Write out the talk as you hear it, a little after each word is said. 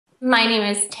My name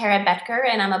is Tara Boettger,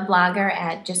 and I'm a blogger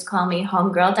at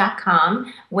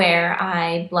justcallmehomegirl.com, where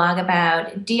I blog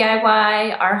about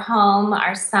DIY, our home,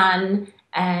 our son,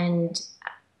 and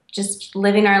just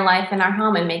living our life in our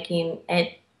home and making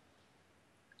it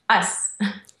us.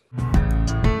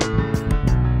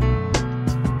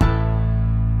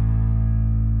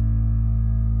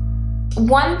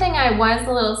 One thing I was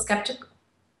a little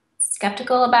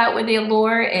skeptical about with the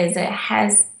Allure is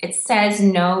it says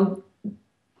no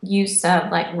use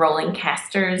of like rolling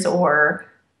casters or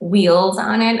wheels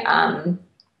on it,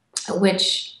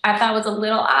 which I thought was a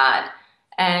little odd.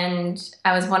 And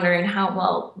I was wondering how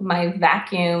well my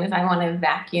vacuum, if I want to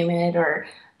vacuum it, or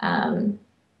I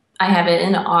have it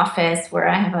in an office where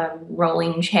I have a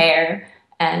rolling chair.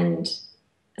 And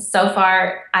so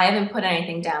far, I haven't put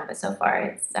anything down, but so far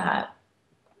it's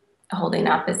holding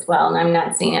up as well. And I'm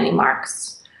not seeing any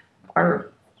marks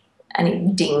or any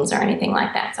dings or anything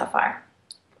like that so far.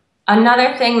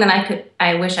 Another thing that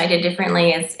I wish I did differently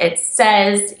is it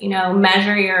says,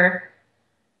 measure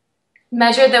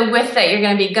the width that you're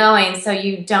going to be going so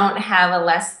you don't have a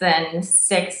less than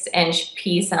 6-inch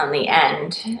piece on the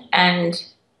end. And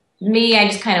me, I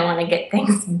just kind of want to get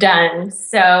things done.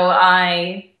 So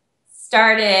I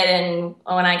started, and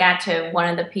when I got to one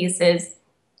of the pieces,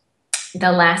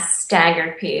 the last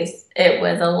staggered piece, it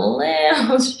was a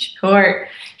little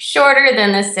shorter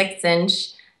than the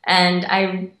 6-inch.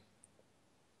 And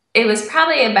it was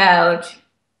probably about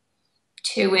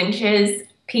 2 inches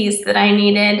piece that I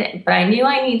needed, but I knew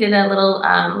I needed a little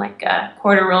like a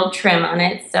quarter roll trim on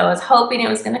it. So I was hoping it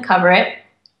was going to cover it.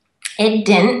 It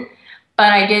didn't,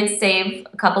 but I did save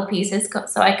a couple pieces.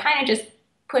 So I kind of just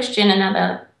pushed in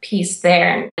another piece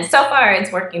there. And so far it's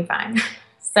working fine.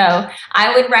 So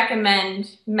I would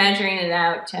recommend measuring it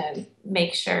out to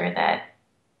make sure that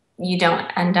you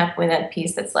don't end up with a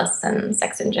piece that's less than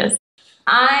 6 inches.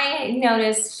 I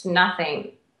noticed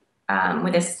nothing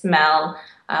with the smell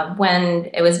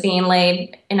when it was being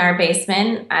laid in our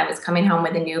basement. I was coming home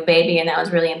with a new baby, and that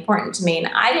was really important to me, and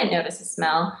I didn't notice a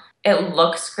smell. It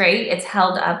looks great. It's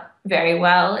held up very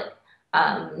well.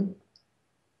 I've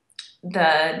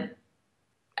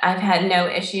had no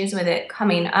issues with it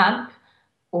coming up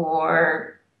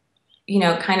or,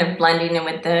 kind of blending in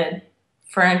with the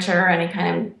furniture or any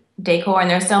kind of decor, and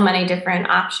there's so many different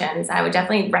options. I would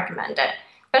definitely recommend it,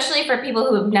 especially for people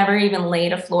who have never even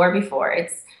laid a floor before.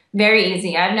 It's very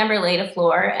easy. I've never laid a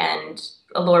floor, and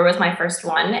Allure was my first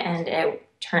one, and it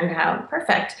turned out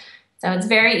perfect. So it's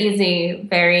very easy,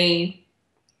 very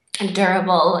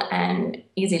durable, and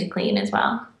easy to clean as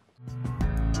well.